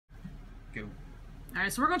Go.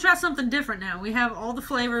 Alright, so we're going to try something different now. We have all the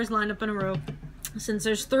flavors lined up in a row. Since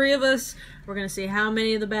there's 3 of us, we're going to see how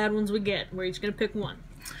many of the bad ones we get. We're each going to pick one.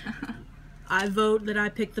 I vote that I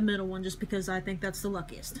pick the middle one just because I think that's the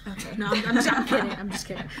luckiest. Okay. No, I'm kidding. I'm just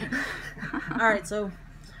kidding. Alright, so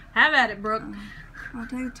have at it, Brooke. I'll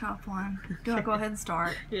take the top one. Do I go ahead and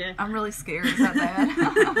start? Yeah. I'm really scared. Is that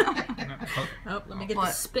bad? Oh, let me get the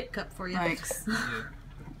spit cup for you. Thanks.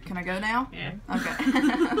 Can I go now? Yeah. Okay.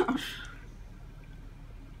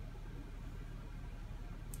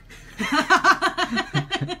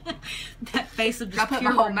 That face of just I put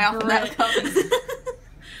my whole mouth in that cup.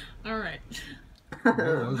 Alright. What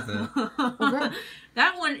was that?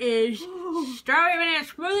 That one is strawberry banana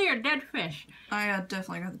smoothie or dead fish. I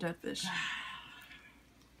definitely got the dead fish.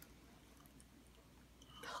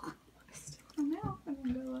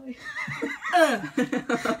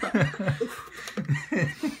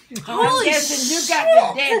 Holy shit! You got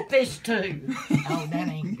the dead fish too. Oh, that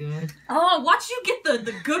ain't good. Oh, watch you get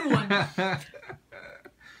the good one.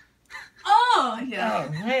 Oh, Yeah.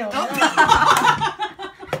 Oh, hell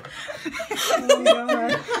no.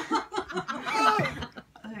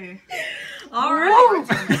 Hey. all right.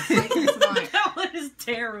 Tonight. That one is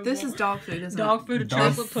terrible. This is dog food, isn't dog it? food or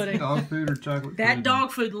chocolate pudding. Dog food or chocolate That pudding?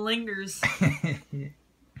 dog food lingers.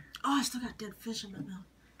 Oh, I still got dead fish in my mouth.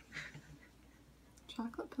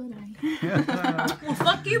 Chocolate pudding. Well,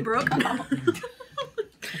 fuck you, Brooke.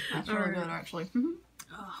 That's really good, actually.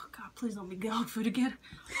 Oh, God, please don't be dog food again.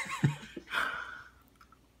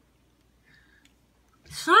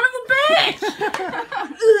 Son of a bitch!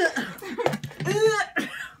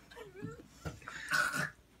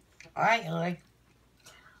 Alright.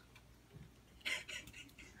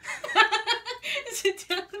 Is it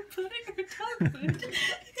chocolate pudding or dog food?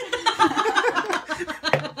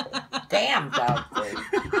 Damn dog food.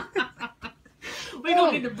 We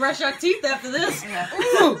don't need to brush our teeth after this. Yeah.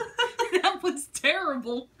 That was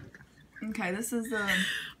terrible. Okay, this is the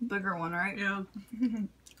bigger one, right? Yeah.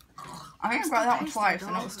 I think I brought that one twice,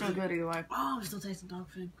 and it was still good either way. Oh, I'm still tasting dog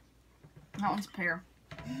food. That one's pear.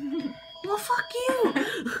 Well, fuck you.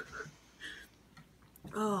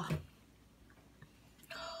 Oh.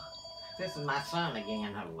 This is my son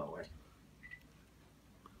again, oh Lord.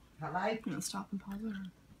 Hello? I'm gonna stop and pause it.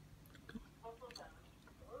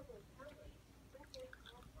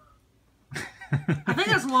 I think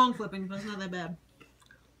that's long flipping, but it's not that bad.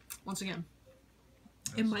 Once again.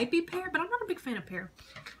 It might be pear, but I'm not a big fan of pear.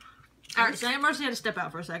 Alright, so Aunt Mercy had to step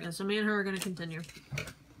out for a second, so me and her are going to continue.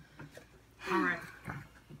 Alright.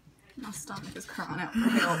 My stomach is crying out for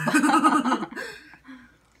help.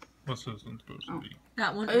 What's this one supposed to be?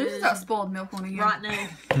 That one This is is that spoiled milk one again. rotten egg.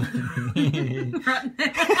 Rotten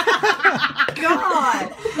egg.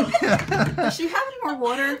 God! Does she have any more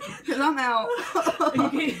water? Because I'm out.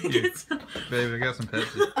 Baby, I got some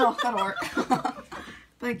Pepsi. Oh, that'll work.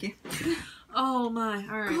 Thank you. Oh my,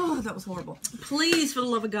 alright. Oh, that was horrible. Please, for the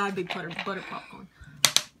love of God, be butter popcorn.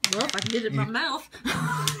 Well, if I can get it in my mouth.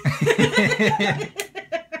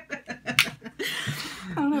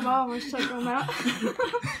 I don't know if I almost choked on that.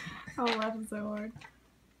 I was laughing so hard.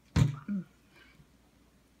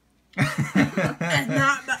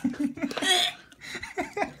 Not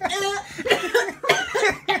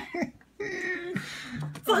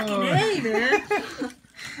fucking A, man.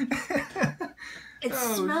 It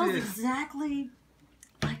smells exactly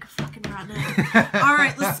like a fucking rotten egg.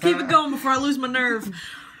 Alright, let's keep it going before I lose my nerve.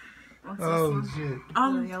 What's this Oh, one? shit.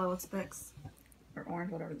 The yellow with specks. Or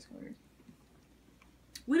orange, whatever this color is.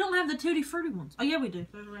 We don't have the Tutti Frutti ones. Oh, yeah, we do.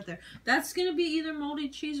 They're right there. That's going to be either moldy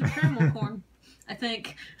cheese or caramel corn, I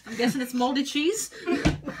think. I'm guessing it's moldy cheese.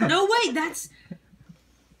 No, wait, that's...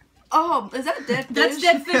 Oh, is that a dead fish? That's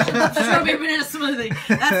dead fish in the strawberry banana smoothie.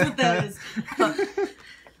 That's what that is.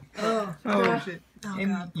 Oh, Shit. Oh,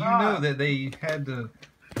 And God. you know that they had to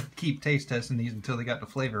keep taste testing these until they got the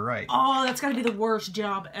flavor right. Oh, that's got to be the worst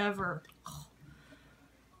job ever. Oh.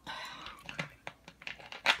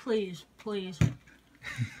 Please, please.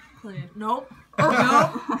 Please. Nope. Oh,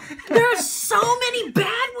 no. There's so many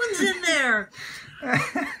bad ones in there.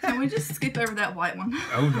 Can we just skip over that white one?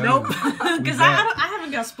 Oh, no. Nope. Because I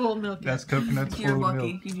haven't got spoiled milk yet. That's coconut You're spoiled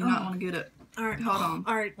lucky. milk. You do not want to get it. All right. Hold on.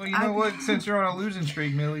 All right. Well, you know what? Since you're on a losing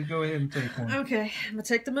streak, Millie, go ahead and take one. Okay. I'm going to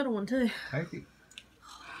take the middle one, too. Take it.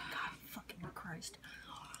 God fucking Christ.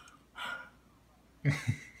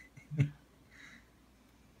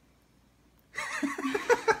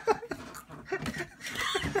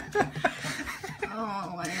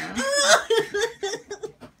 Oh, man.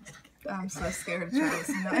 I'm so scared to try this.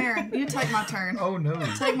 Now, Aaron, you take my turn. Oh no.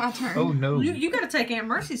 Take my turn. Oh no. You gotta take Aunt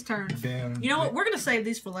Mercy's turn. Damn. You know what? We're gonna save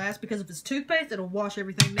these for last because if it's toothpaste, it'll wash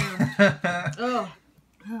everything down. Oh.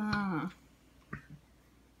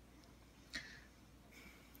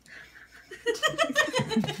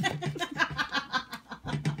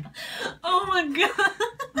 Oh my god.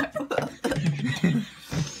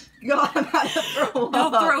 God, I'm about to throw up.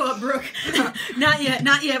 Don't throw up, Brooke. Not yet,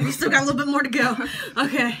 not yet. We still got a little bit more to go.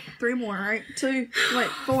 Okay. 3 more, right? 2. Wait,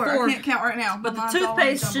 4. 4. I can't count right now. But the mine's all in a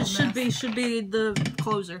toothpaste jumbled mess. should be the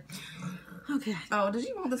closer. Okay. Oh, did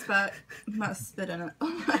you want this back? I might spit in it.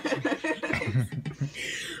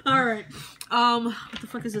 Alright. What the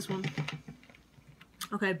fuck is this one?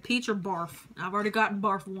 Okay, peach or barf. I've already gotten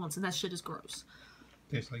barf once, and that shit is gross.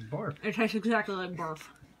 Tastes like barf. It tastes exactly like barf.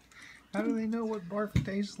 How do they know what barf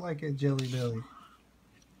tastes like at Jelly Belly?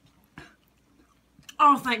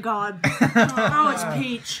 Oh, thank God. Oh, it's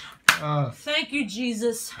peach. Uh, Thank you,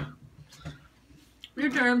 Jesus. Your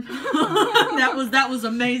turn. that was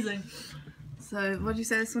amazing. So, what did you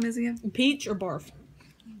say this one is again? Peach or barf?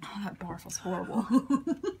 Oh, that barf was horrible.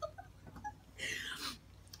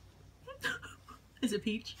 Is it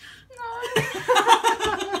peach? No.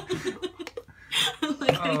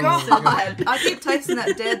 Like, Oh, God, I keep tasting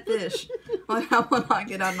that dead fish. Like, I will not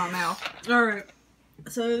get out of my mouth. Alright.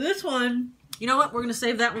 So this one, you know what? We're going to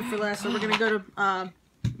save that one for last. So we're going to go to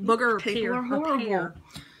booger or People pear. are horrible. Pear.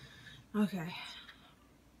 Okay.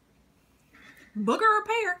 Booger or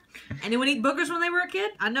pear? Anyone eat boogers when they were a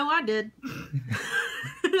kid? I know I did.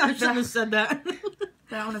 I shouldn't have said that.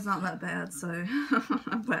 That one is not that bad, so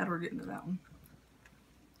I'm glad we're getting to that one.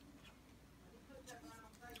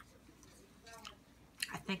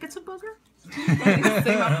 I think it's a booger. See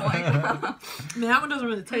my point? I mean, that one doesn't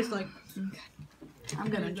really taste like... I'm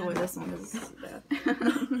gonna enjoy this one because this is bad.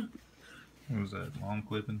 what was that? Long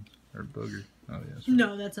clippings or booger? Oh yes.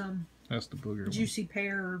 No, that's That's the booger. juicy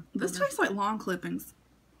pear. Or This booger. tastes like long clippings.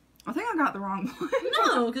 I think I got the wrong one.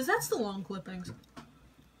 No, because that's the long clippings.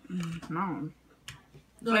 No.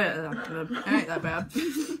 Oh, Yeah, it ain't that bad.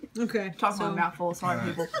 okay. Talking so my mouthful. Sorry,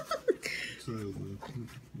 Alright. people. So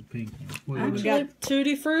the pink one. we got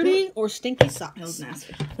Tutti Frutti or Stinky That was Socks.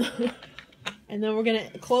 nasty. And then we're going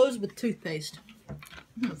to close with toothpaste.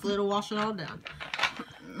 Hopefully it'll wash it all down.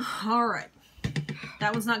 Alright.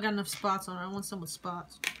 That one's not got enough spots on it. I want some with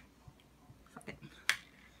spots. Fuck it.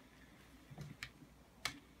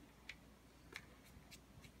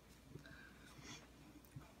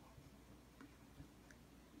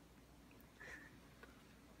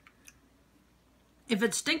 If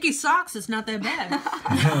it's Stinky Socks, it's not that bad.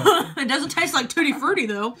 It doesn't taste like Tutti Frutti,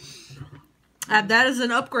 though. That is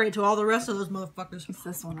an upgrade to all the rest of those motherfuckers. It's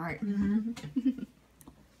this one, right?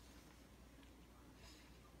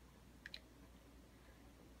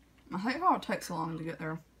 I hate how it takes so long to get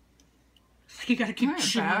there. You gotta keep Not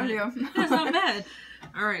chewing bad, it. yeah. That's not bad.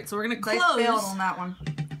 Alright, so we're gonna They failed close on that one.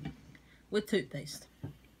 with toothpaste.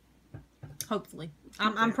 Hopefully.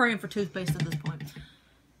 I'm praying for toothpaste at this point.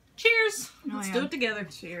 Cheers! Oh, Let's yeah. do it together.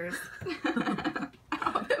 Cheers.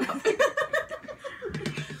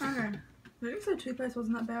 Okay. Maybe you said toothpaste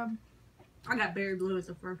wasn't that bad. I got berry blue as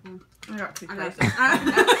the first one. I got I got, toothpaste.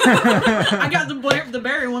 I got the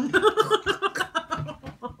berry one.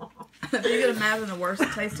 If you could imagine the worst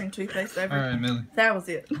tasting toothpaste ever, All right, Millie. that was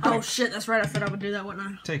it. Oh shit, that's right. I said I would do that, wouldn't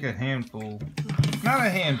I? Take a handful. Not a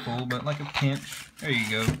handful, but like a pinch. There you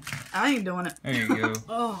go. I ain't doing it. There you go.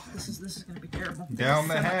 Oh, this is gonna be terrible. Down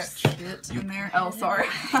the So much hatch. shit in there. Oh, sorry.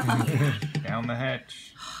 Down the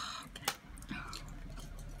hatch.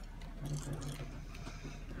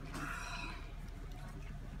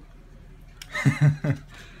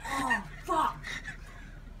 Oh fuck.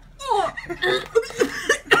 Oh.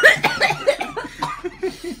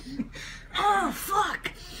 Oh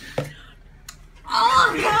fuck.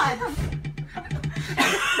 Oh god.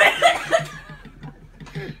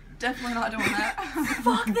 Definitely not doing that.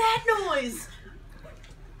 Fuck that noise!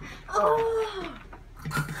 Oh.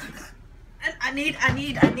 I need, I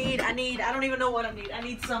don't even know what I need. I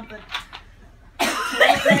need something.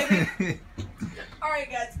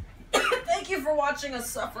 Alright guys, thank you for watching us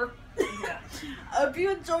suffer. Yeah. I hope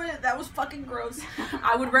you enjoyed it. That was fucking gross.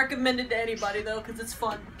 I would recommend it to anybody though, because it's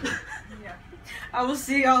fun. Yeah. I will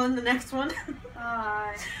see y'all in the next one.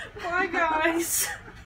 Bye. Bye guys.